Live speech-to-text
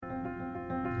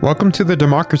Welcome to the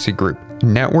Democracy Group, a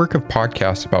network of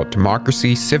podcasts about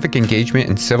democracy, civic engagement,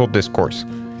 and civil discourse.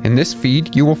 In this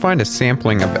feed, you will find a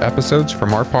sampling of episodes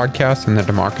from our podcast in the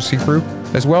Democracy Group,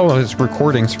 as well as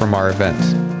recordings from our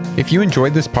events. If you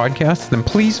enjoyed this podcast, then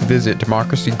please visit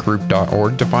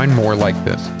democracygroup.org to find more like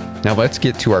this. Now let's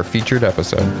get to our featured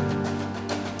episode.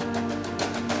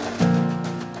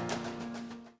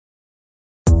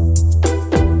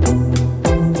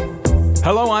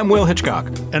 Hello, I'm Will Hitchcock.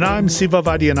 And I'm Siva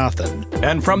Vaidyanathan.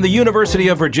 And from the University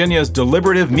of Virginia's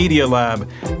Deliberative Media Lab,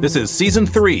 this is Season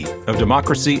 3 of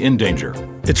Democracy in Danger.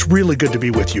 It's really good to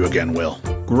be with you again, Will.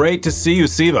 Great to see you,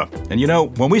 Siva. And you know,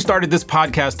 when we started this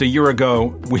podcast a year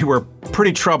ago, we were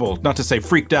pretty troubled, not to say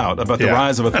freaked out, about the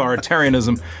rise of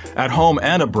authoritarianism at home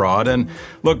and abroad. And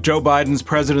look, Joe Biden's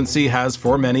presidency has,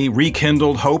 for many,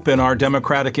 rekindled hope in our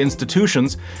democratic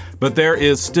institutions, but there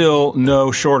is still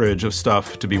no shortage of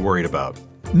stuff to be worried about.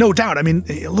 No doubt. I mean,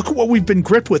 look at what we've been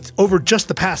gripped with over just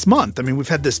the past month. I mean, we've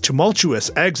had this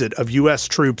tumultuous exit of U.S.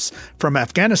 troops from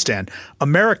Afghanistan.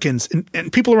 Americans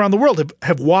and people around the world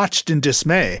have watched in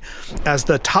dismay as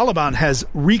the Taliban has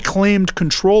reclaimed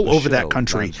control over that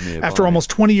country after almost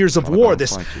 20 years of war,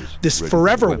 this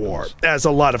forever war, as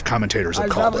a lot of commentators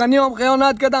have called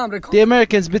it. The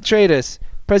Americans betrayed us.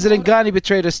 President Ghani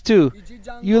betrayed us too.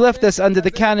 You left us under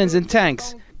the cannons and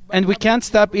tanks, and we can't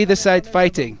stop either side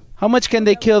fighting. How much can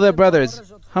they kill their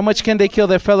brothers? How much can they kill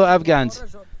their fellow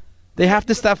Afghans? They have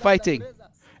to stop fighting.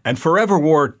 And Forever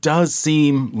War does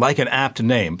seem like an apt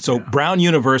name. So Brown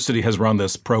University has run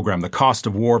this program, the Cost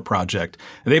of War Project.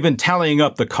 They've been tallying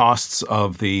up the costs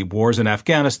of the wars in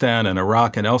Afghanistan and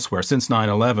Iraq and elsewhere since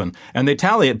 9/11. And they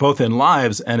tally it both in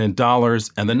lives and in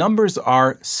dollars. And the numbers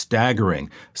are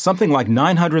staggering. Something like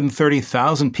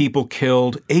 930,000 people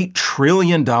killed, $8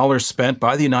 trillion spent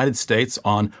by the United States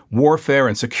on warfare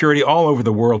and security all over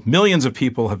the world. Millions of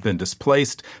people have been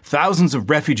displaced. Thousands of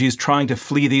refugees trying to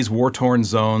flee these war-torn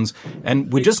zones.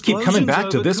 And we just keep coming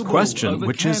back to this question,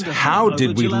 which is, how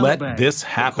did we let this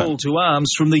happen? Call to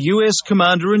arms from the U.S.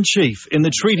 Commander-in-Chief in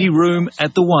the treaty room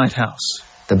at the White House.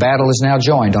 The battle is now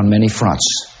joined on many fronts.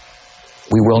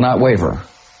 We will not waver.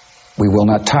 We will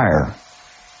not tire.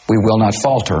 We will not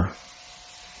falter.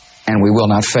 And we will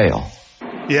not fail.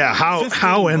 Yeah,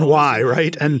 how and why,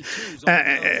 right? And,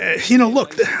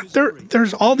 look,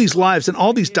 there's all these lives and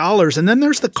all these dollars, and then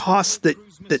there's the costs that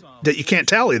you can't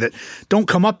tally, that don't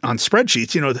come up on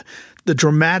spreadsheets. You know, the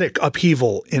dramatic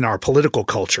upheaval in our political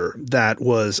culture that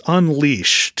was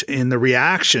unleashed in the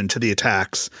reaction to the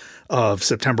attacks of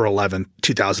September 11th,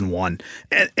 2001.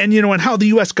 And how the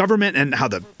U.S. government and how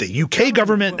the U.K.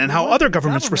 government and how other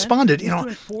governments responded,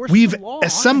 we've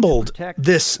assembled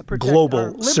this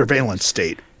global surveillance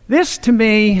state. This, to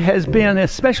me, has been,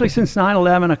 especially since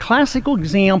 9/11, a classical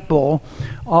example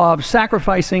of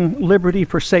sacrificing liberty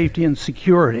for safety and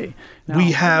security.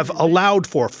 We have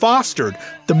fostered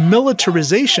the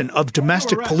militarization of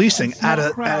domestic policing at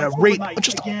a rate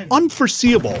just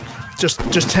unforeseeable just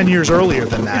 10 years earlier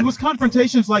than that. It was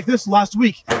confrontations like this last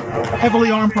week,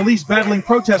 heavily armed police battling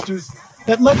protesters,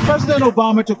 that led President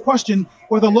Obama to question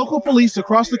whether local police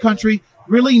across the country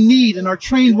really need and are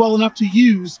trained well enough to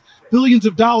use billions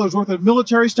of dollars worth of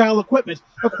military-style equipment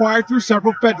acquired through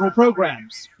several federal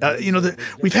programs.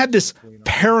 We've had this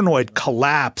paranoid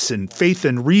collapse in faith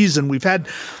and reason. We've had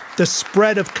the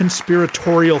spread of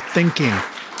conspiratorial thinking.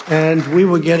 And we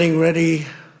were getting ready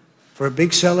for a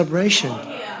big celebration.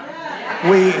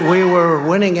 We were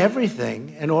winning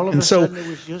everything, and all of a sudden it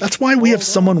was just... That's why we have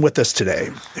someone with us today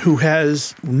who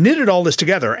has knitted all this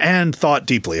together and thought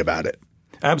deeply about it.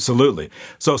 Absolutely.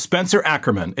 So Spencer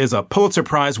Ackerman is a Pulitzer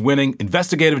Prize-winning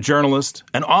investigative journalist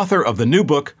and author of the new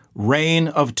book, Reign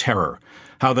of Terror: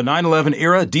 How the 9/11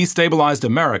 Era Destabilized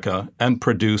America and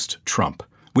Produced Trump.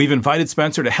 We've invited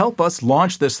Spencer to help us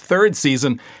launch this third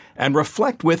season and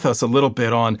reflect with us a little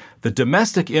bit on the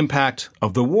domestic impact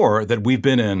of the war that we've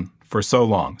been in for so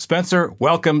long. Spencer,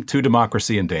 welcome to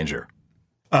Democracy in Danger.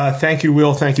 Thank you,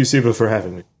 Will. Thank you, Siva, for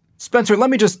having me. Spencer, let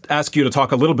me just ask you to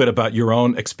talk a little bit about your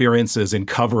own experiences in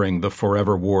covering the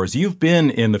forever wars. You've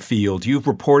been in the field. You've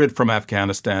reported from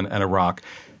Afghanistan and Iraq.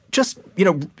 Just,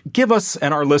 give us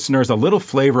and our listeners a little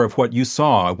flavor of what you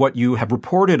saw, what you have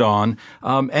reported on,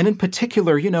 and in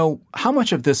particular, how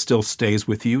much of this still stays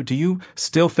with you? Do you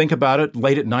still think about it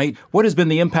late at night? What has been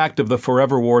the impact of the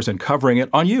forever wars and covering it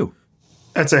on you?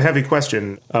 That's a heavy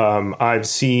question. I've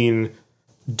seen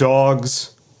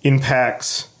dogs in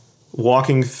packs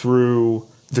walking through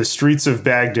the streets of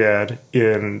Baghdad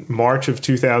in March of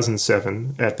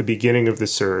 2007 at the beginning of the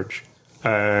surge.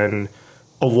 And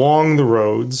along the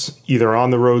roads, either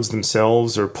on the roads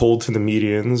themselves or pulled to the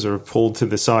medians or pulled to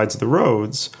the sides of the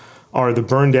roads, are the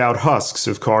burned out husks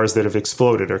of cars that have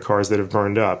exploded or cars that have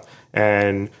burned up.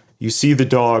 And you see the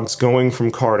dogs going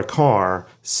from car to car,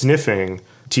 sniffing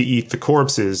to eat the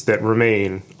corpses that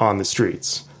remain on the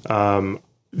streets.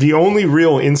 The only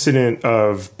real incident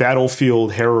of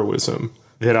battlefield heroism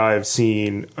that I've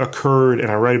seen occurred, and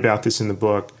I write about this in the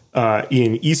book,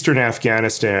 in eastern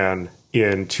Afghanistan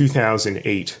in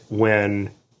 2008,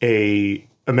 when a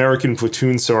American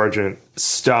platoon sergeant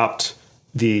stopped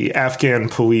the Afghan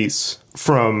police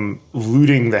from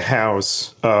looting the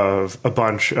house of a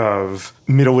bunch of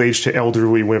middle-aged to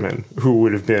elderly women who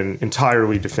would have been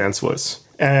entirely defenseless.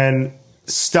 And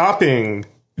stopping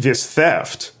this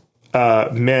theft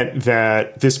meant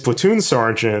that this platoon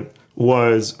sergeant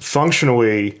was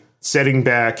functionally setting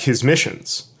back his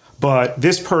missions. But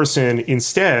this person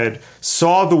instead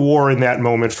saw the war in that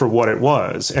moment for what it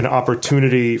was, an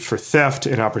opportunity for theft,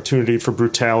 an opportunity for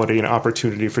brutality, an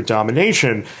opportunity for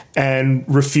domination, and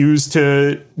refused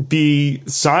to be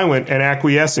silent and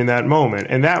acquiesce in that moment.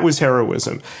 And that was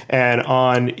heroism. And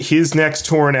on his next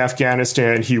tour in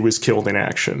Afghanistan, he was killed in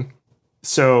action.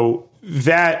 So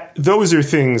those are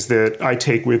things that I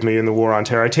take with me in the War on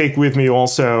Terror. I take with me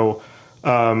also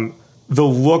the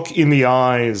look in the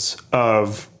eyes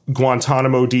of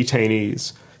Guantanamo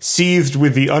detainees, seethed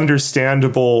with the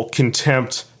understandable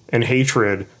contempt and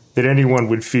hatred that anyone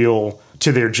would feel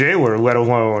to their jailer, let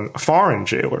alone a foreign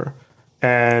jailer.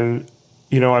 And,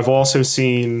 I've also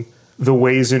seen the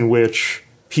ways in which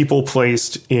people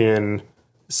placed in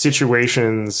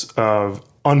situations of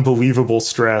unbelievable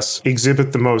stress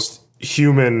exhibit the most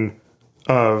human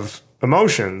of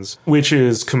emotions, which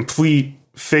is complete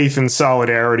faith and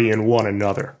solidarity in one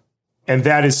another. And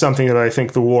that is something that I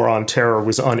think the War on Terror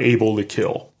was unable to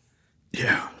kill.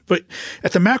 Yeah, but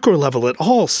at the macro level, it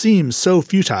all seems so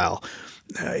futile.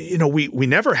 We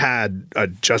never had a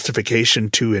justification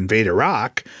to invade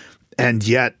Iraq, and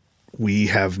yet we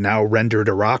have now rendered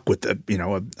Iraq with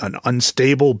an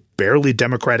unstable, barely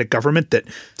democratic government that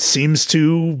seems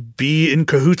to be in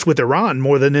cahoots with Iran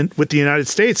more than with the United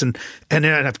States. And in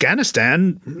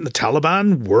Afghanistan, the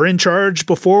Taliban were in charge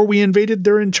before we invaded.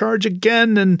 They're in charge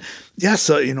again. And yes,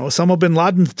 Osama bin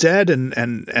Laden's dead, and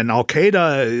Al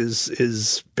Qaeda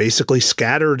is basically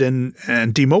scattered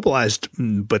and demobilized.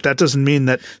 But that doesn't mean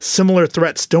that similar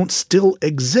threats don't still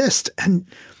exist.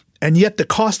 And yet the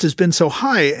cost has been so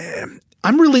high.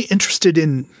 I'm really interested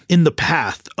in the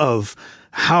path of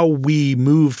how we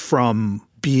moved from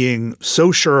being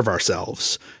so sure of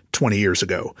ourselves 20 years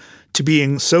ago to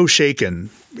being so shaken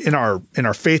in our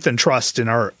faith and trust, in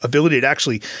our ability to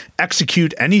actually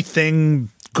execute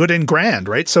anything good and grand,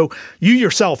 right? So you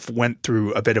yourself went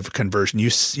through a bit of a conversion.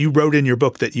 You wrote in your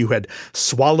book that you had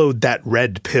swallowed that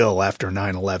red pill after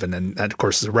 9/11, and that, of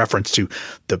course, is a reference to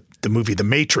the movie The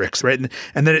Matrix, right?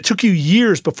 And then it took you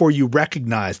years before you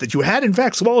recognized that you had, in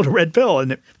fact, swallowed a red pill,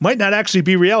 and it might not actually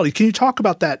be reality. Can you talk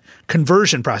about that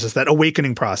conversion process, that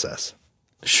awakening process?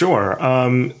 Sure.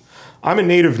 I'm a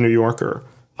native New Yorker.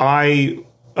 I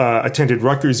attended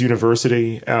Rutgers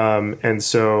University, and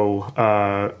so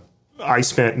I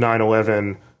spent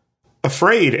 9/11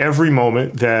 afraid every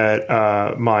moment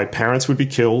that my parents would be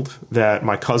killed, that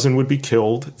my cousin would be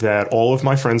killed, that all of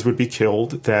my friends would be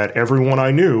killed, that everyone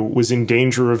I knew was in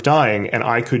danger of dying, and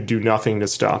I could do nothing to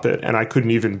stop it, and I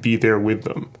couldn't even be there with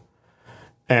them.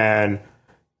 And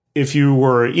if you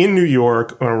were in New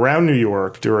York or around New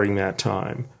York during that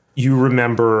time, you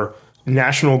remember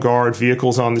National Guard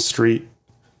vehicles on the street.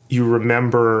 You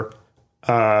remember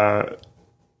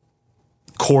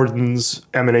cordons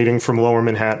emanating from Lower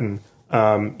Manhattan.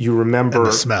 You remember and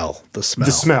the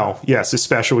smell. Yes,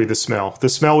 especially the smell. The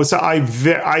smell was.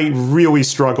 I really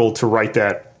struggled to write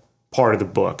that part of the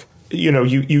book.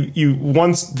 You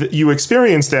once you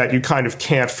experience that, you kind of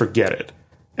can't forget it,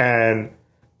 and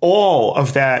all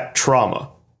of that trauma,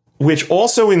 which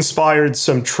also inspired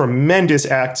some tremendous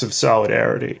acts of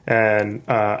solidarity. And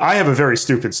I have a very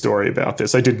stupid story about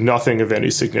this. I did nothing of any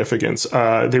significance.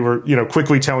 They were,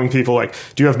 quickly telling people, like,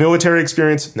 do you have military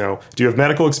experience? No. Do you have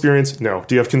medical experience? No.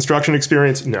 Do you have construction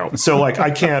experience? No. So, I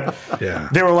can't. Yeah.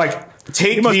 They were like,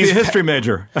 you must be a history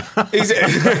major.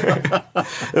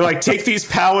 They're like, take these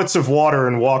pallets of water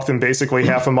and walk them basically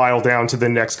half a mile down to the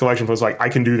next collection. I was like, I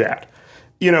can do that.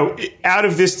 Out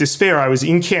of this despair, I was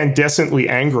incandescently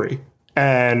angry,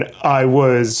 and I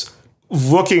was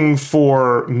looking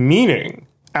for meaning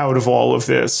out of all of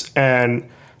this. And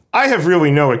I have really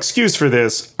no excuse for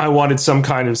this. I wanted some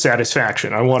kind of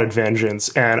satisfaction. I wanted vengeance,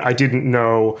 and I didn't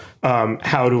know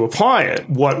how to apply it.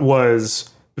 What was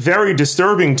very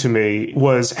disturbing to me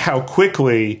was how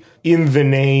quickly, in the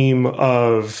name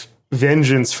of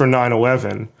vengeance for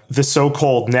 9/11, the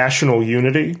so-called national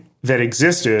unity that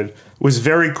existed was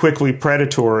very quickly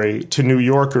predatory to New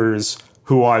Yorkers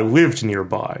who I lived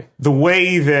nearby. The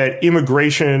way that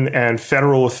immigration and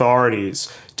federal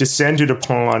authorities descended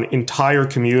upon entire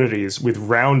communities with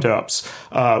roundups,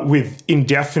 with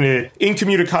indefinite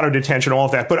incommunicado detention, all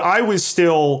of that. But I was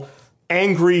still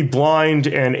angry, blind,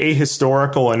 and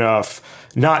ahistorical enough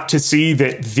not to see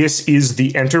that this is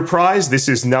the enterprise. This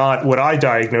is not what I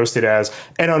diagnosed it as,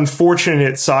 an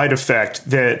unfortunate side effect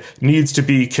that needs to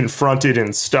be confronted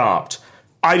and stopped.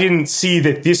 I didn't see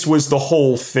that this was the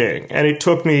whole thing, and it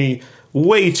took me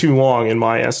way too long in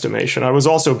my estimation. I was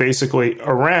also basically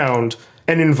around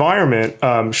an environment.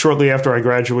 Shortly after I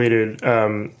graduated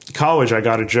college, I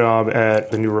got a job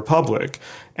at the New Republic,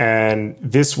 and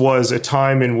this was a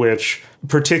time in which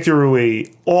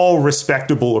particularly all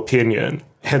respectable opinion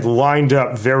had lined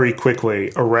up very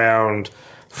quickly around,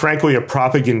 frankly, a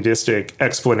propagandistic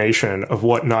explanation of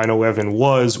what 9/11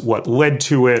 was, what led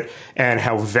to it, and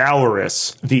how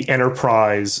valorous the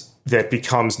enterprise that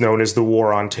becomes known as the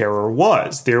War on Terror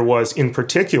was. There was, in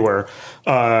particular,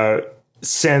 a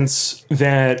sense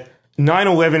that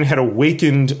 9/11 had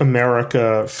awakened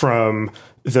America from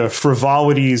the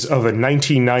frivolities of a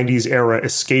 1990s era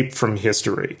escape from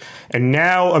history. And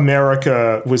now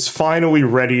America was finally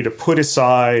ready to put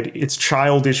aside its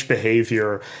childish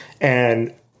behavior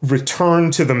and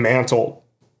return to the mantle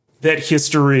that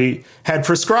history had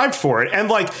prescribed for it. And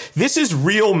this is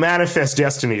real manifest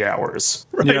destiny hours.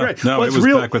 Right. No, well, it was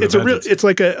real. back with It's a a real. vengeance. It's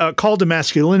like a call to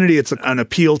masculinity. It's an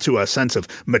appeal to a sense of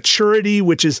maturity,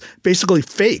 which is basically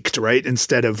faked, right,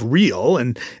 instead of real.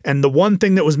 And the one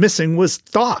thing that was missing was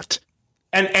thought.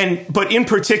 But in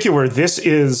particular, this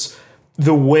is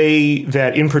the way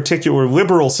that, in particular,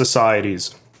 liberal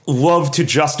societies love to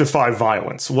justify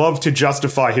violence, love to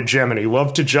justify hegemony,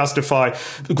 love to justify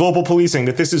global policing,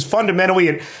 that this is fundamentally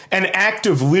an act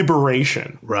of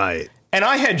liberation. Right. And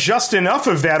I had just enough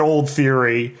of that old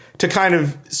theory to kind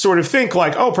of sort of think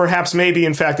perhaps maybe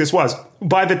in fact this was.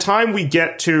 By the time we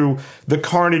get to the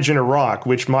carnage in Iraq,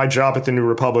 which my job at the New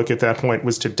Republic at that point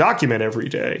was to document every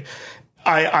day,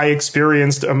 I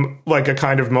experienced a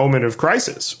kind of moment of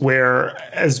crisis where,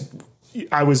 as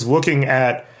I was looking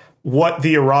at what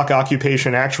the Iraq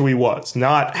occupation actually was,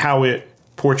 not how it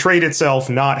portrayed itself,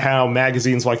 not how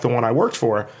magazines like the one I worked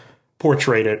for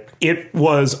portrayed it. It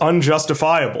was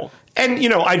unjustifiable. And,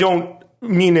 I don't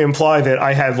mean to imply that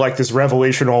I had this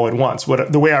revelation all at once.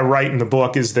 The way I write in the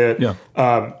book is that,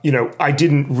 I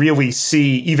didn't really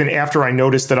see, even after I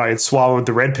noticed that I had swallowed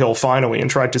the red pill finally and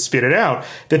tried to spit it out,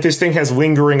 that this thing has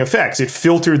lingering effects. It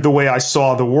filtered the way I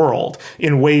saw the world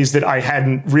in ways that I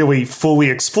hadn't really fully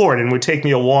explored, and would take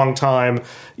me a long time,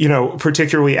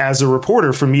 particularly as a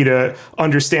reporter, for me to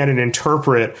understand and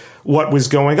interpret what was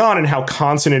going on and how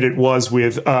consonant it was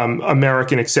with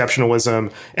American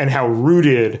exceptionalism and how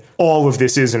rooted all of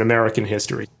this is in American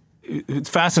history. It's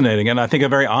fascinating, and I think a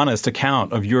very honest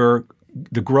account of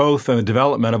the growth and the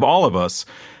development of all of us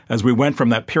as we went from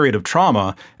that period of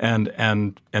trauma and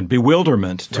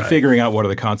bewilderment to figuring out what are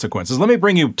the consequences. Let me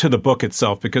bring you to the book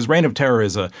itself, because Reign of Terror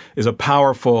is a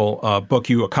powerful book.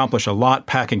 You accomplish a lot,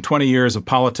 packing 20 years of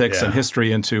politics and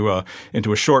history into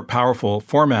a short, powerful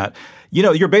format.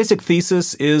 Your basic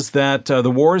thesis is that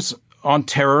the wars on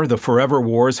terror, the forever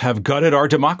wars, have gutted our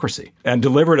democracy and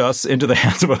delivered us into the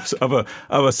hands of a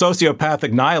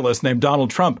sociopathic nihilist named Donald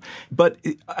Trump. But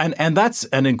and that's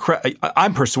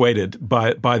I'm persuaded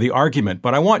by the argument,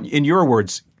 but I want, in your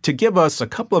words, to give us a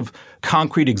couple of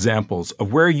concrete examples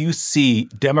of where you see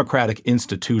democratic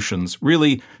institutions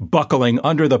really buckling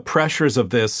under the pressures of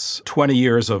this 20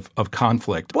 years of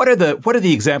conflict. What are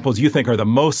the examples you think are the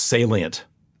most salient?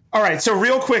 All right, so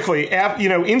real quickly,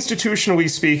 institutionally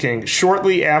speaking,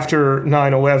 shortly after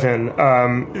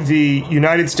 9/11, the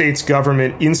United States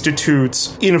government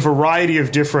institutes, in a variety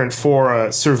of different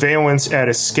fora, surveillance at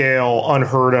a scale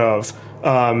unheard of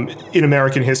in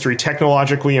American history,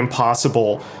 technologically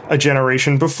impossible a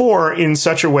generation before, in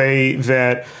such a way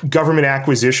that government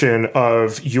acquisition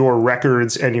of your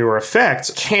records and your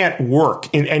effects can't work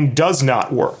and does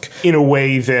not work in a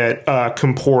way that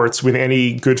comports with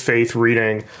any good faith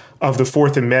reading of the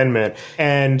Fourth Amendment.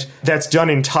 And that's done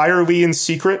entirely in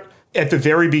secret. At the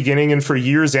very beginning and for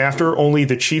years after, only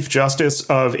the Chief Justice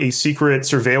of a secret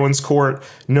surveillance court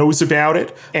knows about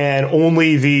it, and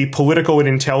only the political and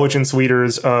intelligence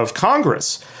leaders of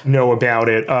Congress know about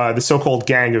it, the so-called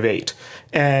Gang of Eight.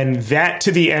 And that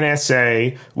to the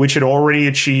NSA, which had already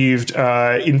achieved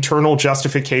internal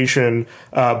justification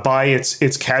by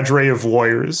its cadre of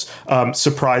lawyers,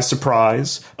 surprise,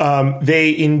 surprise,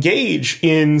 they engage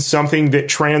in something that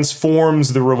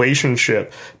transforms the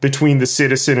relationship between the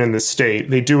citizen and the state.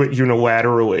 They do it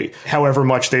unilaterally, however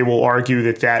much they will argue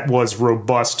that that was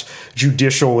robust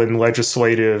judicial and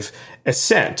legislative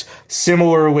assent.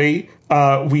 Similarly,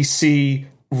 we see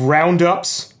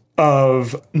roundups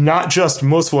of not just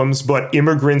Muslims, but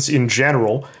immigrants in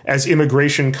general, as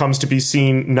immigration comes to be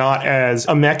seen not as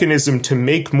a mechanism to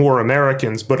make more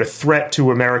Americans, but a threat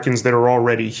to Americans that are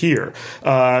already here.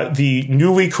 The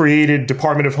newly created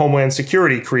Department of Homeland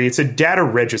Security creates a data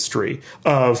registry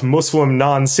of Muslim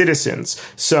non-citizens.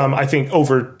 Some, I think,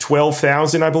 over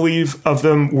 12,000, I believe, of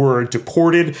them were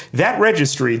deported. That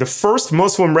registry, the first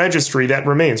Muslim registry that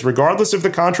remains, regardless of the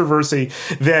controversy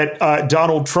that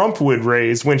Donald Trump would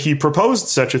raise when he proposed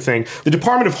such a thing, the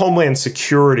Department of Homeland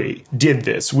Security did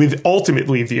this with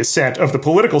ultimately the assent of the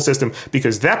political system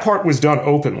because that part was done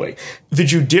openly. The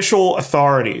judicial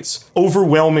authorities,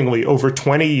 overwhelmingly over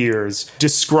 20 years,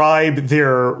 describe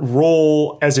their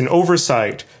role as an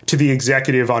oversight to the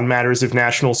executive on matters of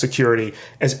national security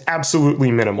as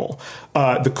absolutely minimal.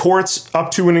 The courts,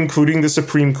 up to and including the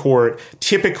Supreme Court,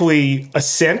 typically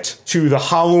assent to the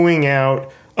hollowing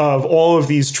out of all of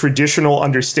these traditional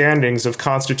understandings of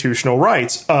constitutional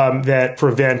rights that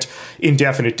prevent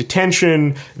indefinite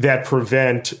detention, that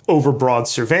prevent overbroad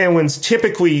surveillance.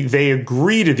 Typically, they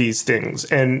agree to these things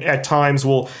and at times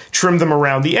will trim them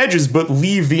around the edges, but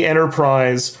leave the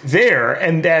enterprise there.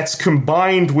 And that's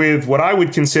combined with what I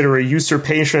would consider a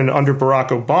usurpation under Barack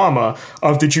Obama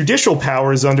of the judicial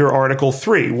powers under Article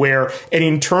 3, where an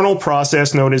internal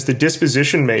process known as the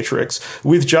disposition matrix,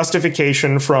 with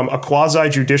justification from a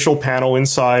quasi-judicial panel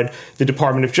inside the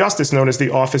Department of Justice known as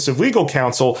the Office of Legal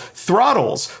Counsel,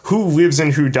 throttles who lives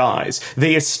and who dies.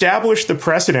 They establish the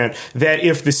precedent that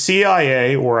if the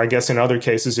CIA, or I guess in other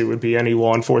cases it would be any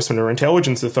law enforcement or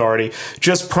intelligence authority,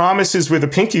 just promises with a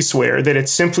pinky swear that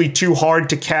it's simply too hard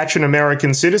to catch an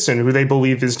American citizen who they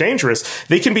believe is dangerous,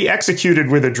 they can be executed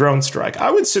with a drone strike. I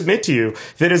would submit to you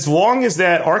that as long as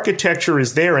that architecture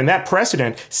is there and that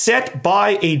precedent set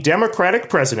by a Democratic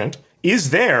president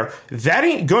is there, that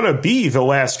ain't gonna be the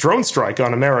last drone strike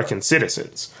on American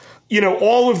citizens. You know,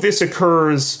 all of this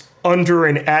occurs under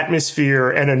an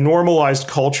atmosphere and a normalized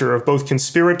culture of both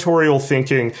conspiratorial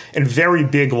thinking and very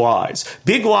big lies.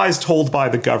 Big lies told by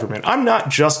the government. I'm not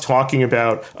just talking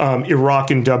about Iraq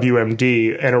and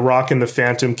WMD and Iraq and the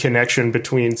phantom connection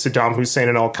between Saddam Hussein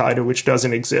and al-Qaeda, which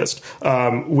doesn't exist,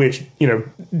 which, you know,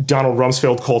 Donald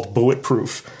Rumsfeld called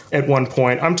bulletproof at one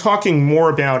point. I'm talking more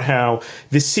about how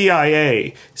the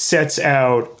CIA sets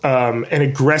out an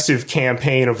aggressive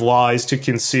campaign of lies to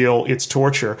conceal its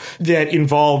torture that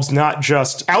involves not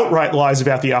just outright lies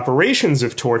about the operations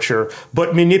of torture,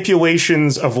 but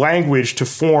manipulations of language to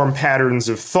form patterns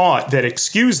of thought that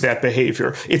excuse that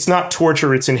behavior. It's not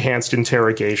torture, it's enhanced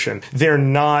interrogation. They're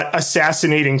not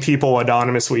assassinating people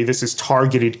anonymously. This is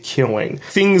targeted killing.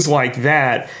 Things like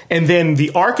that. And then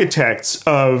the architects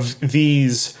of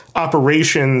these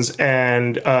operations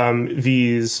and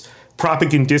these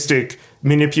propagandistic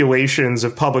manipulations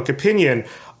of public opinion,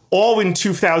 all in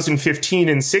 2015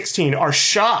 and 16, are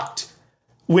shocked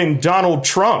when Donald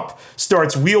Trump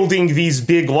starts wielding these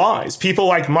big lies. People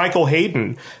like Michael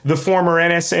Hayden, the former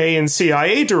NSA and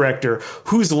CIA director,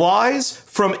 whose lies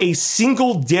from a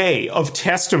single day of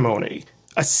testimony,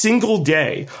 a single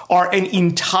day, are an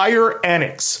entire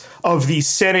annex of the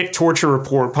Senate torture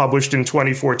report published in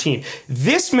 2014.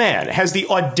 This man has the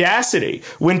audacity,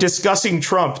 when discussing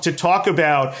Trump, to talk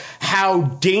about how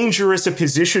dangerous a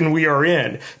position we are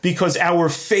in because our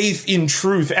faith in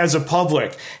truth as a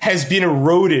public has been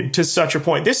eroded to such a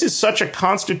point. This is such a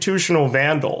constitutional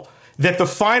vandal that the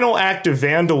final act of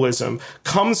vandalism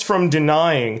comes from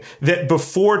denying that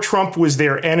before Trump was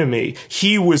their enemy,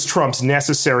 he was Trump's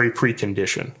necessary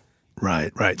precondition.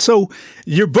 Right, right. So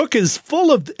your book is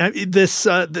full of this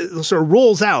sort of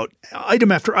rolls out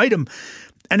item after item,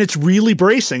 and it's really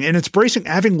bracing. And it's bracing,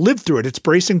 having lived through it, it's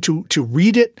bracing to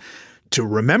read it, to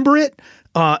remember it,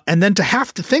 and then to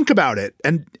have to think about it.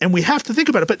 And we have to think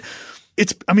about it. But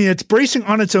it's bracing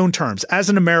on its own terms. As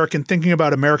an American, thinking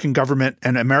about American government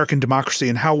and American democracy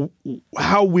and how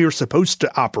we're supposed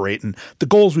to operate and the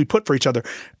goals we put for each other.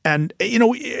 And, you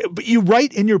know, you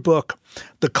write in your book,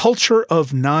 the culture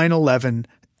of 9/11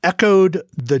 echoed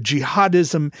the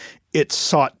jihadism it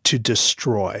sought to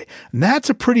destroy. And that's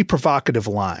a pretty provocative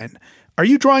line. Are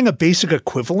you drawing a basic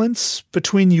equivalence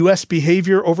between U.S.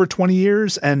 behavior over 20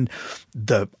 years and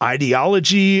the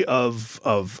ideology of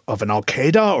an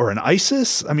Al-Qaeda or an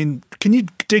ISIS? I mean, can you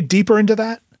dig deeper into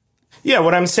that? Yeah,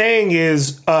 what I'm saying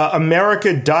is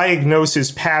America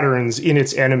diagnoses patterns in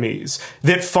its enemies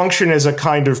that function as a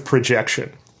kind of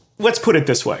projection. Let's put it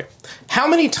this way. How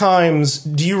many times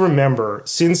do you remember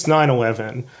since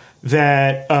 9/11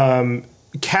 that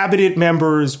cabinet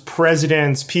members,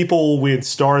 presidents, people with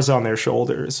stars on their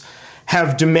shoulders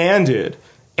have demanded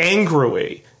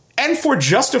angrily and for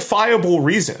justifiable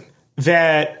reason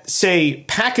that, say,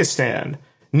 Pakistan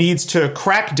needs to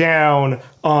crack down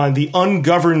on the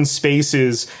ungoverned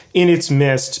spaces in its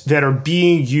midst that are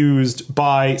being used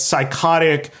by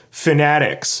psychotic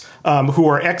fanatics who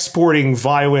are exporting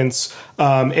violence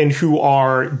and who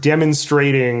are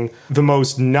demonstrating the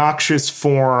most noxious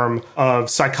form of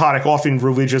psychotic, often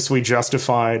religiously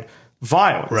justified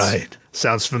violence. Right.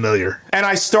 Sounds familiar. And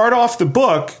I start off the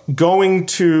book going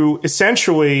to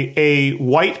essentially a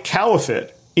white caliphate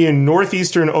in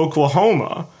northeastern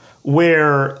Oklahoma,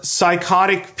 where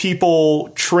psychotic people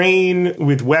train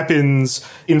with weapons,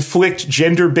 inflict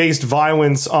gender-based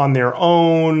violence on their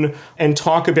own, and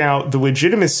talk about the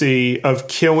legitimacy of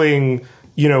killing,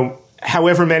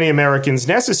 however many Americans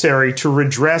necessary to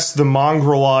redress the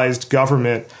mongrelized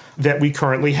government that we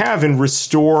currently have and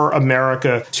restore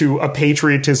America to a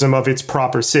patriotism of its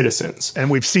proper citizens. And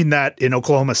we've seen that in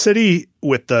Oklahoma City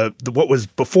with the what was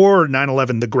before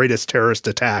 9/11 the greatest terrorist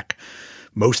attack,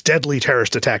 most deadly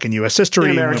terrorist attack in U.S.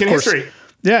 history. In American history.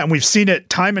 Yeah, and we've seen it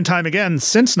time and time again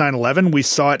since 9/11. We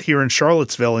saw it here in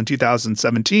Charlottesville in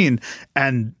 2017,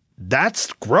 and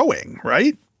that's growing,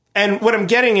 right? And what I'm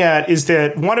getting at is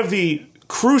that one of the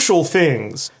crucial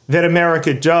things that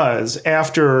America does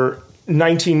after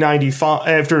 1995,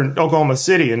 after Oklahoma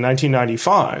City in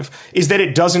 1995, is that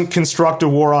it doesn't construct a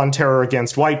war on terror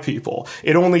against white people.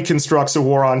 It only constructs a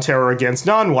war on terror against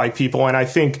non-white people. And I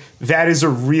think that is a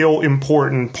real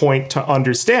important point to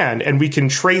understand. And we can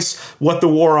trace what the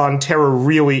war on terror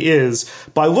really is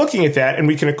by looking at that. And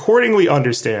we can accordingly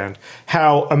understand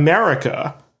how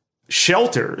America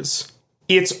shelters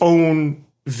its own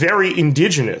very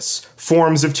indigenous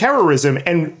forms of terrorism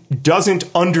and doesn't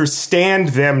understand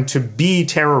them to be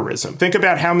terrorism. Think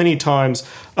about how many times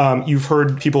you've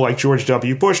heard people like George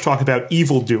W. Bush talk about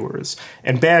evildoers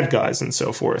and bad guys and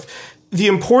so forth. The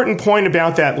important point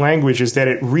about that language is that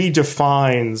it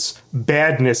redefines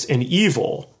badness and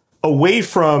evil away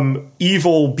from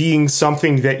evil being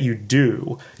something that you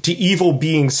do to evil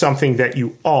being something that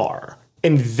you are.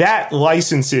 And that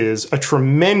licenses a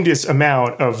tremendous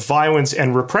amount of violence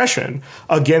and repression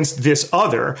against this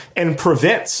other and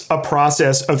prevents a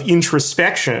process of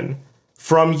introspection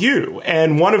from you.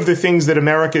 And one of the things that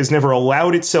America has never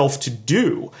allowed itself to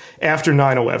do after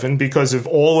 9/11, because of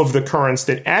all of the currents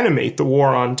that animate the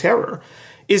war on terror,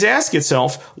 is ask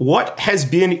itself what has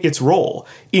been its role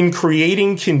in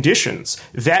creating conditions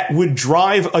that would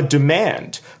drive a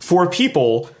demand for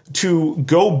people to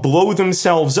go blow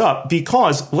themselves up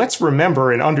because, let's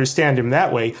remember and understand him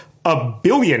that way, a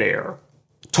billionaire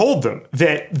told them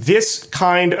that this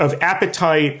kind of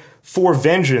appetite for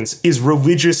vengeance is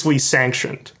religiously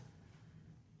sanctioned.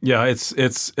 Yeah, I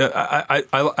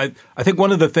think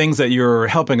one of the things that you're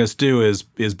helping us do is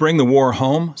bring the war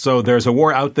home. So there's a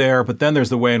war out there, but then there's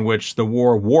the way in which the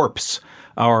war warps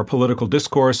our political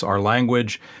discourse, our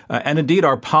language, and indeed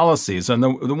our policies. And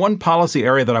the one policy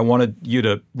area that I wanted you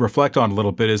to reflect on a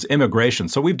little bit is immigration.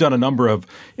 So we've done a number of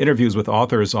interviews with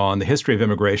authors on the history of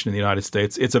immigration in the United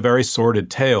States. It's a very sordid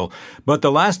tale, but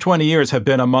the last 20 years have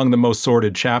been among the most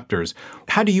sordid chapters.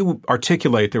 How do you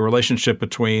articulate the relationship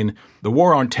between the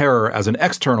war on terror as an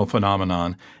external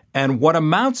phenomenon and what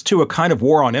amounts to a kind of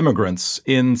war on immigrants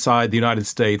inside the United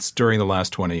States during the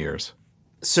last 20 years?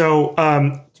 So,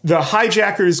 the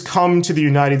hijackers come to the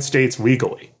United States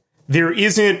legally. There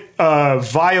isn't a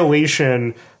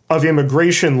violation of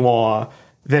immigration law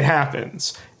that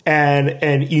happens. And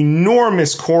an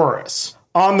enormous chorus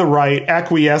on the right,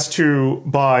 acquiesced to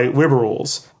by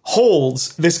liberals,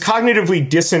 holds this cognitively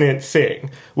dissonant thing,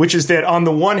 which is that on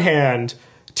the one hand,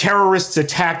 terrorists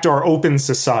attacked our open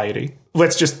society.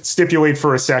 Let's just stipulate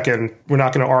for a second, we're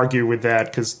not going to argue with that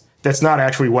because that's not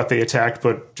actually what they attacked,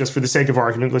 but just for the sake of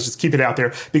argument, let's just keep it out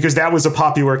there because that was a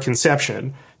popular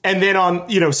conception. And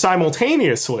then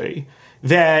simultaneously,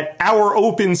 that our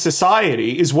open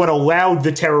society is what allowed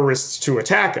the terrorists to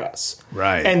attack us.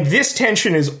 Right. And this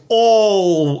tension is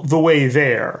all the way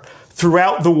there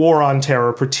throughout the war on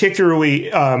terror,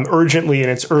 particularly urgently in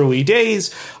its early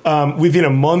days. Within a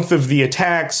month of the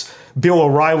attacks, Bill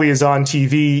O'Reilly is on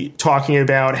TV talking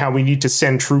about how we need to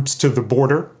send troops to the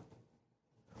border.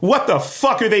 what the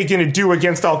fuck are they going to do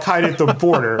against Al-Qaeda at the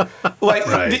border?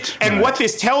 What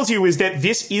this tells you is that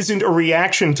this isn't a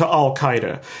reaction to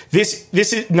Al-Qaeda. This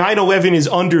 9/11 is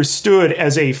understood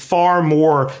as a far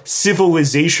more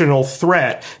civilizational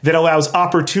threat that allows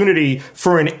opportunity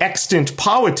for an extant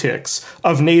politics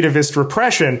of nativist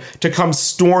repression to come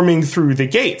storming through the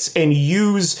gates and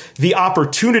use the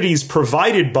opportunities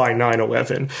provided by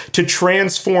 9/11 to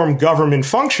transform government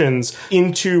functions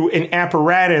into an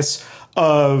apparatus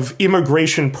of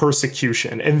immigration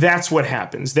persecution. And that's what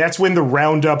happens. That's when the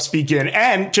roundups begin.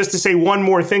 And just to say one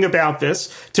more thing about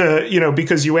this,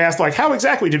 because you asked, like, how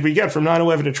exactly did we get from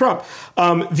 9/11 to Trump?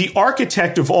 The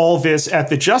architect of all this at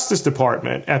the Justice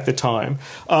Department at the time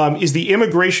is the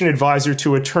immigration advisor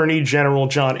to Attorney General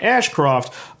John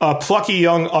Ashcroft, a plucky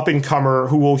young up-and-comer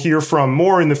who we'll hear from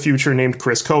more in the future, named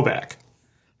Chris Kobach.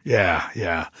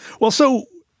 Yeah. Well, so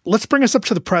let's bring us up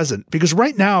to the present, because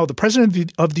right now the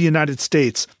president of the United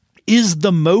States is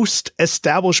the most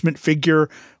establishment figure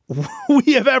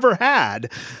we have ever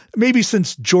had, maybe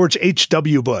since George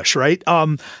H.W. Bush, right?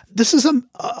 This is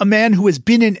a man who has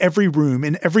been in every room,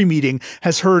 in every meeting,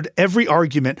 has heard every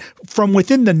argument from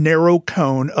within the narrow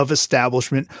cone of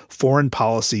establishment foreign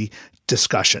policy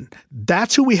discussion.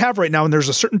 That's who we have right now. And there's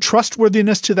a certain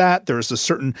trustworthiness to that. There's a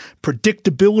certain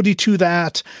predictability to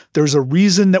that. There's a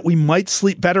reason that we might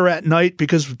sleep better at night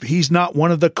because he's not one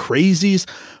of the crazies.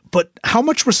 But how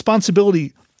much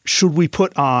responsibility should we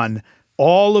put on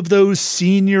all of those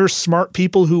senior smart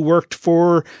people who worked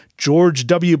for George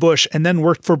W. Bush and then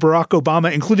worked for Barack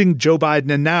Obama, including Joe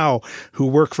Biden, and now who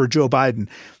work for Joe Biden?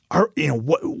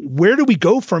 Where do we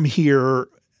go from here?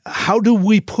 How do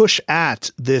we push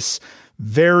at this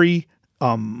very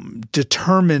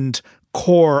determined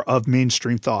core of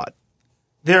mainstream thought?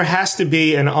 There has to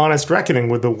be an honest reckoning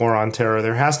with the war on terror.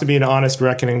 There has to be an honest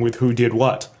reckoning with who did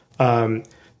what.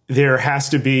 There has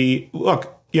to be,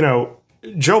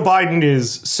 Joe Biden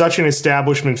is such an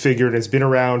establishment figure and has been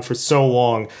around for so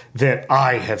long that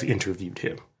I have interviewed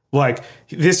him. Like,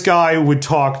 this guy would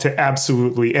talk to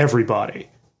absolutely everybody.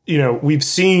 We've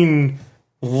seen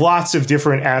lots of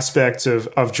different aspects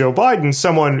of Joe Biden,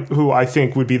 someone who I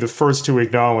think would be the first to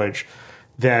acknowledge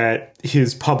that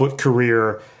his public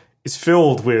career is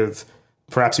filled with,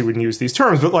 perhaps he wouldn't use these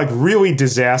terms, but like really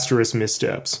disastrous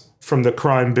missteps, from the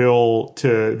crime bill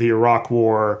to the Iraq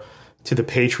war to the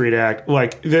Patriot Act. I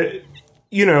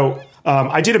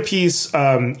did a piece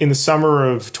in the summer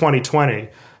of 2020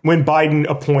 when Biden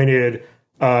appointed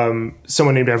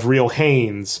someone named Avril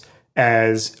Haines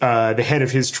as the head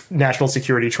of his National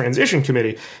Security Transition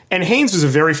Committee. And Haines was a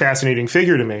very fascinating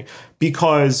figure to me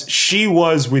because she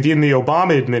was, within the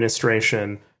Obama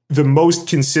administration, the most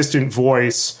consistent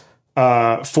voice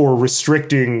for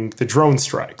restricting the drone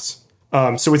strikes.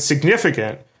 So it's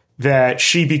significant that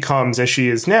she becomes, as she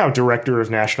is now, Director of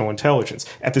National Intelligence.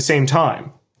 At the same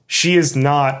time, she is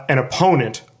not an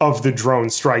opponent of the drone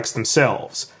strikes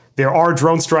themselves. There are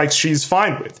drone strikes she's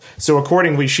fine with. So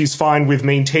accordingly, she's fine with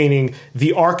maintaining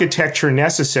the architecture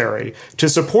necessary to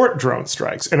support drone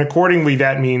strikes. And accordingly,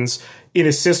 that means in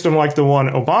a system like the one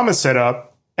Obama set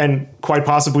up, and quite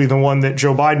possibly the one that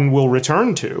Joe Biden will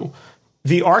return to,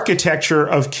 the architecture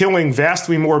of killing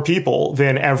vastly more people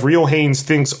than Avril Haines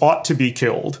thinks ought to be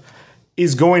killed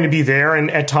is going to be there,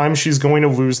 and at times she's going to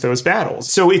lose those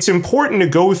battles. So it's important to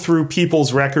go through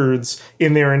people's records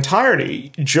in their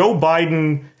entirety. Joe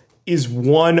Biden is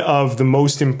one of the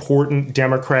most important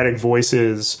Democratic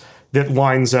voices that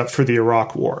lines up for the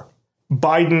Iraq War.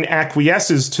 Biden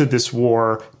acquiesces to this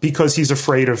war because he's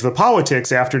afraid of the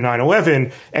politics after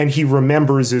 9/11, and he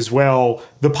remembers as well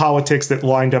the politics that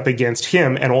lined up against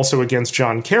him and also against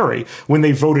John Kerry when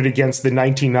they voted against the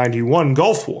 1991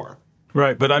 Gulf War.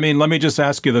 Right. But I mean, let me just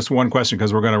ask you this one question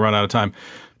because we're going to run out of time.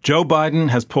 Joe Biden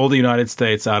has pulled the United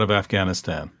States out of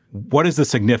Afghanistan. What is the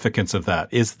significance of that?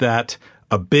 Is that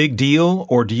a big deal,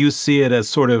 or do you see it as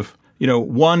sort of,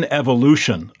 one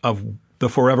evolution of the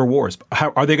forever wars?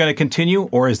 Are they going to continue,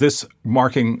 or is this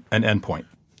marking an endpoint?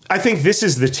 I think this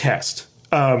is the test.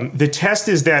 The test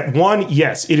is that, one,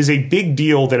 yes, it is a big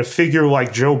deal that a figure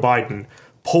like Joe Biden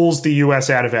pulls the U.S.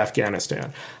 out of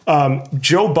Afghanistan.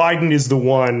 Joe Biden is the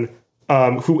one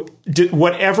who did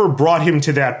whatever brought him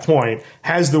to that point,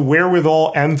 has the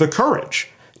wherewithal and the courage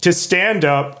to stand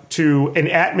up to an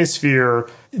atmosphere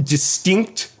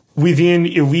distinct within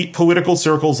elite political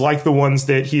circles like the ones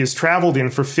that he has traveled in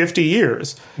for 50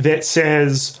 years that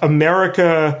says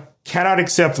America cannot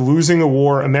accept losing a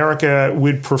war. America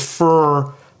would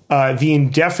prefer the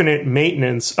indefinite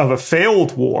maintenance of a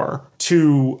failed war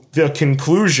to the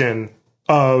conclusion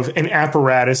of an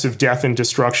apparatus of death and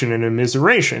destruction and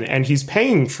immiseration, and he's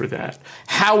paying for that.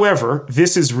 However,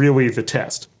 this is really the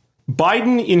test.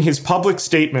 Biden, in his public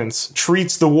statements,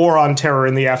 treats the war on terror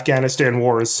and the Afghanistan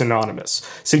war as synonymous,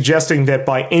 suggesting that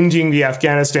by ending the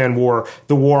Afghanistan war,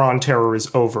 the war on terror is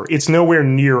over. It's nowhere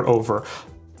near over.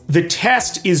 The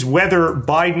test is whether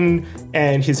Biden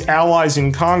and his allies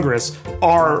in Congress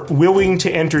are willing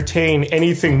to entertain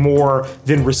anything more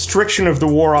than restriction of the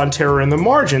war on terror in the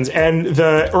margins. And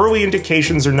the early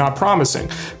indications are not promising,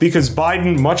 because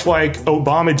Biden, much like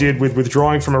Obama did with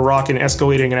withdrawing from Iraq and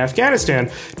escalating in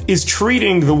Afghanistan, is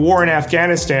treating the war in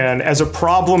Afghanistan as a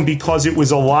problem because it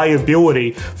was a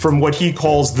liability from what he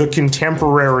calls the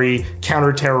contemporary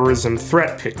counterterrorism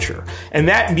threat picture. And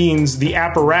that means the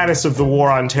apparatus of the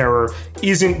war on terror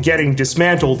isn't getting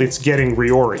dismantled, it's getting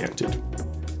reoriented.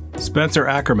 Spencer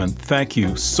Ackerman, thank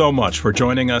you so much for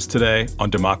joining us today on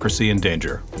Democracy in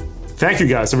Danger. Thank you,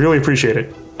 guys. I really appreciate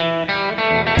it.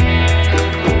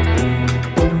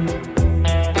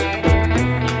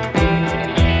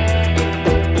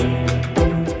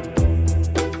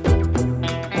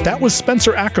 That was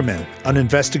Spencer Ackerman, an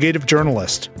investigative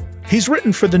journalist. He's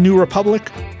written for The New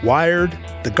Republic, Wired,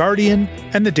 The Guardian,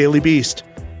 and The Daily Beast.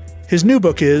 His new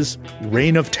book is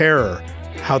Reign of Terror: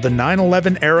 How the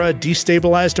 9/11 Era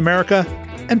Destabilized America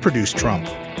and Produced Trump.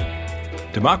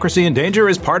 Democracy in Danger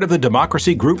is part of the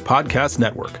Democracy Group podcast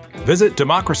network. Visit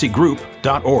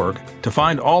democracygroup.org to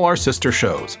find all our sister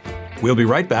shows. We'll be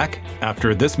right back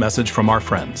after this message from our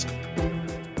friends.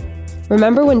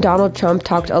 Remember when Donald Trump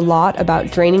talked a lot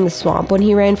about draining the swamp when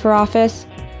he ran for office?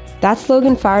 That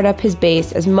slogan fired up his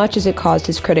base as much as it caused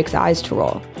his critics' eyes to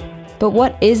roll. But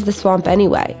what is the swamp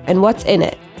anyway, and what's in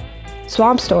it?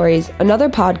 Swamp Stories, another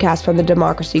podcast from the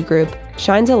Democracy Group,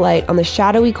 shines a light on the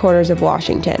shadowy corners of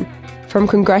Washington, from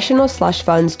congressional slush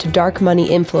funds to dark money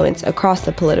influence across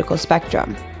the political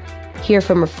spectrum. Hear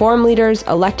from reform leaders,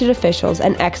 elected officials,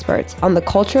 and experts on the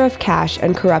culture of cash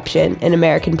and corruption in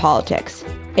American politics,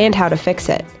 and how to fix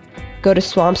it. Go to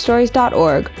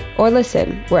swampstories.org or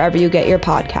listen wherever you get your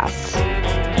podcasts.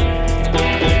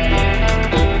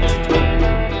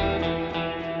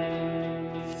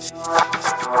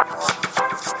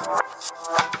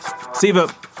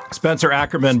 Siva, Spencer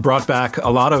Ackerman brought back a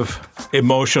lot of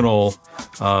emotional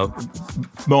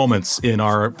moments in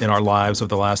our lives of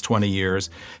the last 20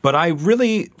 years. But I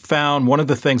really found one of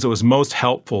the things that was most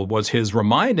helpful was his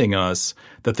reminding us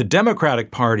that the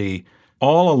Democratic Party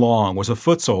all along was a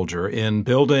foot soldier in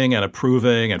building and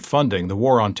approving and funding the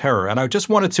war on terror. And I just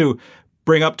wanted to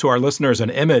bring up to our listeners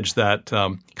an image that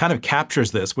kind of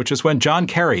captures this, which is when John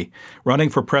Kerry,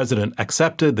 running for president,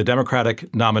 accepted the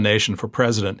Democratic nomination for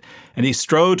president, and he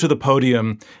strode to the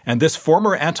podium, and this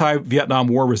former anti-Vietnam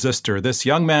War resistor, this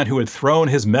young man who had thrown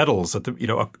his medals at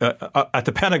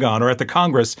the Pentagon or at the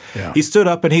Congress, he stood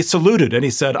up and he saluted and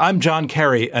he said, "I'm John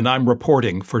Kerry and I'm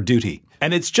reporting for duty."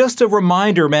 And it's just a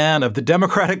reminder, man, of the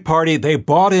Democratic Party. They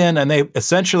bought in and they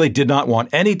essentially did not want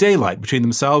any daylight between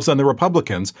themselves and the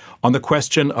Republicans on the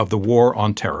question of the war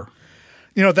on terror.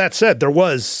 You know, that said, there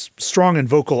was strong and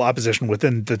vocal opposition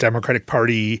within the Democratic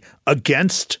Party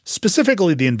against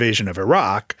specifically the invasion of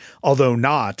Iraq, although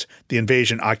not the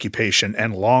invasion, occupation,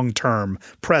 and long-term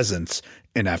presence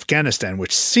in Afghanistan,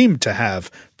 which seemed to have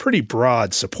pretty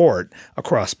broad support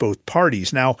across both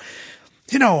parties. Now,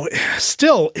 you know,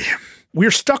 still,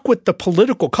 we're stuck with the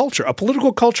political culture, a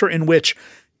political culture in which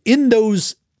in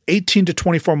those 18 to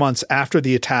 24 months after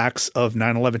the attacks of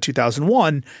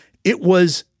 9/11-2001, it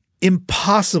was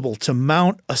impossible to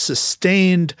mount a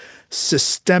sustained,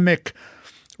 systemic,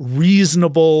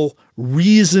 reasonable,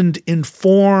 reasoned,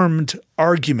 informed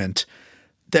argument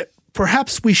that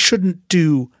perhaps we shouldn't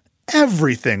do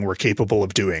everything we're capable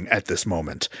of doing at this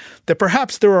moment, that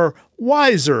perhaps there are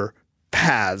wiser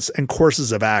paths and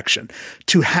courses of action.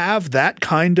 To have that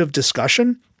kind of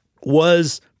discussion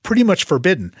was pretty much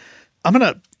forbidden. I'm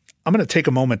gonna take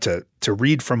a moment to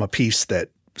read from a piece that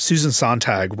Susan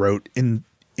Sontag wrote in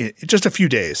just a few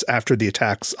days after the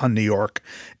attacks on New York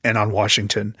and on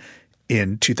Washington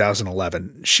in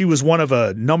 2011. She was one of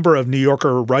a number of New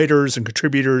Yorker writers and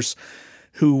contributors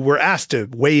who were asked to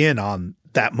weigh in on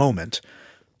that moment.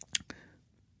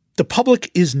 The public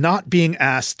is not being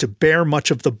asked to bear much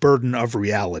of the burden of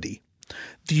reality.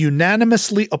 The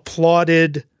unanimously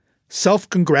applauded,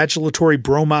 self-congratulatory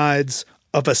bromides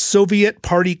of a Soviet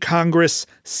Party Congress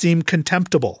seem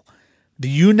contemptible. The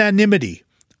unanimity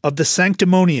of the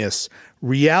sanctimonious,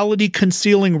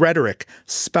 reality-concealing rhetoric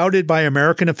spouted by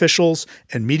American officials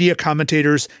and media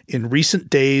commentators in recent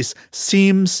days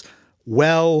seems,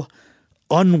 well,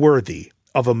 unworthy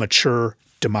of a mature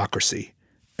democracy.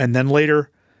 And then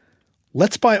later,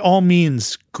 let's by all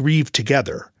means grieve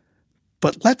together,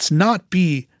 but let's not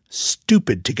be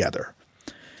stupid together.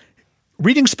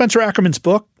 Reading Spencer Ackerman's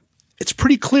book, it's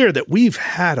pretty clear that we've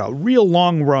had a real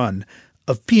long run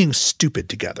of being stupid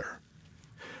together.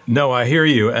 No, I hear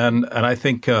you. And I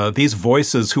think these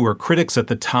voices who were critics at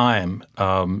the time,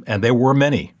 and there were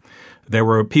many, there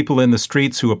were people in the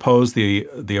streets who opposed the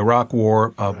Iraq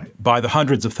War by the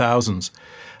hundreds of thousands.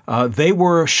 They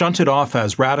were shunted off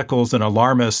as radicals and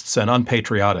alarmists and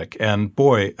unpatriotic. And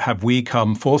boy, have we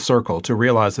come full circle to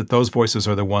realize that those voices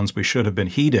are the ones we should have been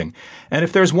heeding. And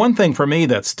if there's one thing for me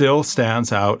that still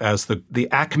stands out as the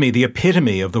acme, the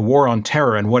epitome of the war on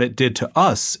terror and what it did to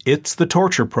us, it's the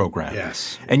torture program.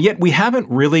 Yes. And yet we haven't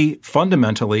really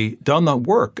fundamentally done the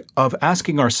work of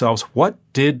asking ourselves, what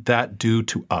did that do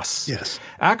to us? Yes.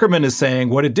 Ackerman is saying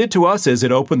what it did to us is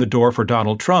it opened the door for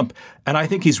Donald Trump. And I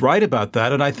think he's right about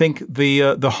that. And I think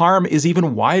the harm is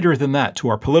even wider than that to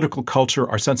our political culture,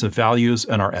 our sense of values,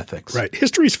 and our ethics. Right.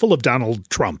 History is full of Donald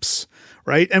Trumps,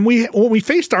 right? And when we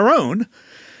faced our own,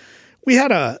 we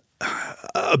had a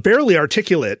barely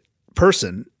articulate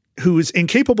person who is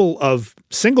incapable of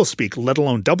single speak, let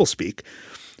alone double speak,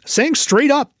 saying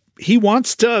straight up he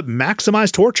wants to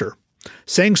maximize torture.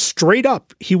 Saying straight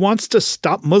up, he wants to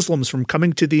stop Muslims from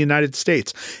coming to the United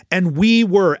States. And we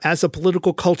were, as a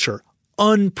political culture,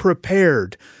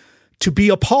 unprepared to be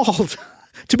appalled,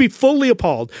 to be fully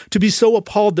appalled, to be so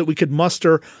appalled that we could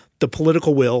muster the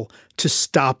political will to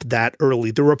stop that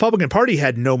early. The Republican Party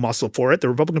had no muscle for it. The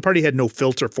Republican Party had no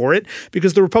filter for it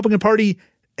because the Republican Party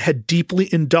had deeply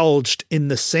indulged in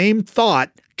the same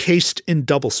thought cased in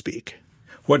doublespeak.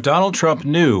 What Donald Trump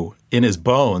knew in his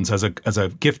bones as a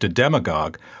gifted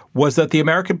demagogue was that the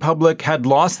American public had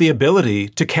lost the ability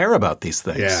to care about these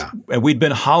things. Yeah. And we'd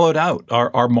been hollowed out.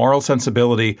 Our moral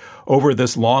sensibility over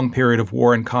this long period of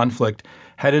war and conflict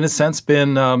had, in a sense,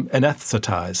 been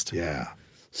anesthetized. Yeah.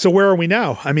 So where are we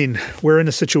now? I mean, we're in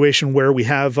a situation where we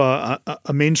have a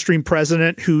mainstream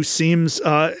president who seems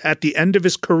at the end of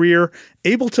his career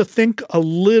able to think a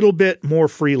little bit more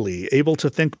freely, able to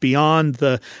think beyond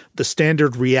the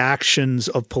standard reactions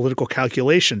of political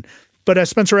calculation. But as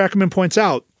Spencer Ackerman points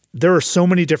out, there are so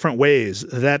many different ways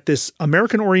that this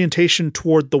American orientation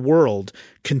toward the world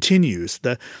continues.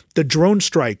 The drone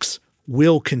strikes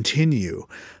will continue.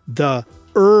 The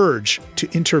urge to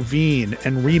intervene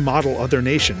and remodel other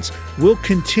nations will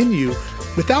continue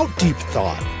without deep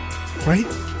thought, right?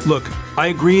 Look, I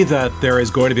agree that there is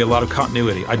going to be a lot of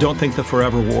continuity. I don't think the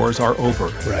forever wars are over.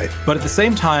 Right. But at the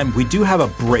same time, we do have a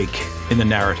break in the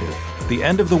narrative. The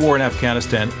end of the war in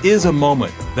Afghanistan is a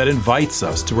moment that invites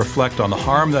us to reflect on the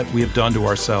harm that we have done to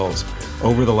ourselves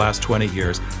over the last 20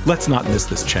 years. Let's not miss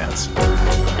this chance.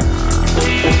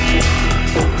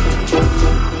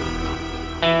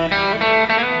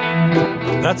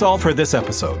 That's all for this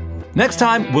episode. Next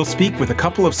time, we'll speak with a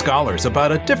couple of scholars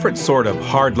about a different sort of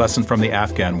hard lesson from the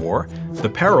Afghan war, the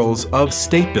perils of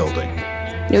state building.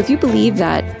 You know, if you believe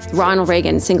that Ronald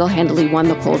Reagan single-handedly won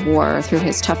the Cold War through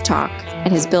his tough talk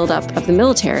and his buildup of the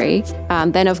military,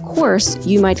 then of course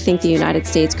you might think the United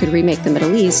States could remake the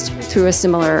Middle East through a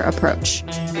similar approach.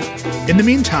 In the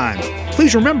meantime,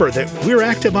 please remember that we're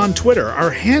active on Twitter. Our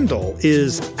handle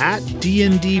is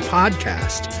 @DND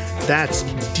Podcast. That's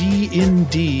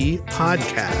DND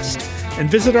Podcast.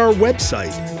 And visit our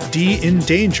website,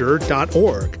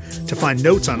 dindanger.org, to find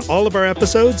notes on all of our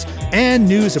episodes and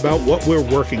news about what we're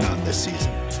working on this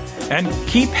season. And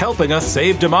keep helping us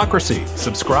save democracy.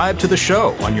 Subscribe to the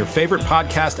show on your favorite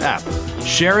podcast app.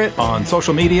 Share it on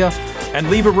social media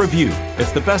and leave a review.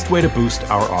 It's the best way to boost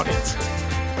our audience.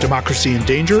 Democracy in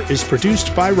Danger is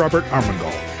produced by Robert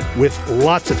Armengol, with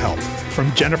lots of help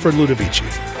from Jennifer Ludovici.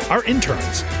 Our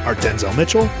interns are Denzel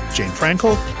Mitchell, Jane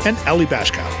Frankel, and Ellie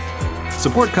Bashkow.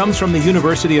 Support comes from the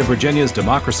University of Virginia's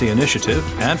Democracy Initiative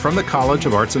and from the College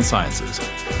of Arts and Sciences.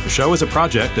 The show is a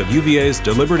project of UVA's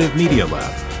Deliberative Media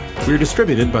Lab. We're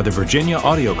distributed by the Virginia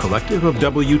Audio Collective of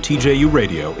WTJU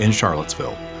Radio in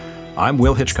Charlottesville. I'm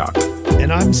Will Hitchcock.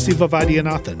 And I'm Siva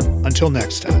Vaidyanathan. Until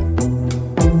next time.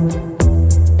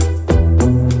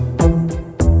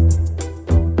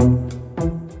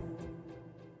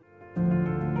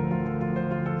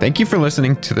 Thank you for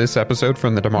listening to this episode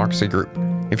from the Democracy Group.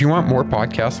 If you want more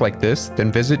podcasts like this,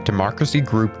 then visit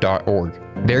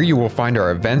democracygroup.org. There you will find our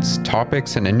events,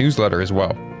 topics, and a newsletter as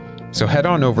well. So head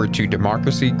on over to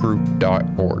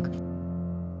democracygroup.org.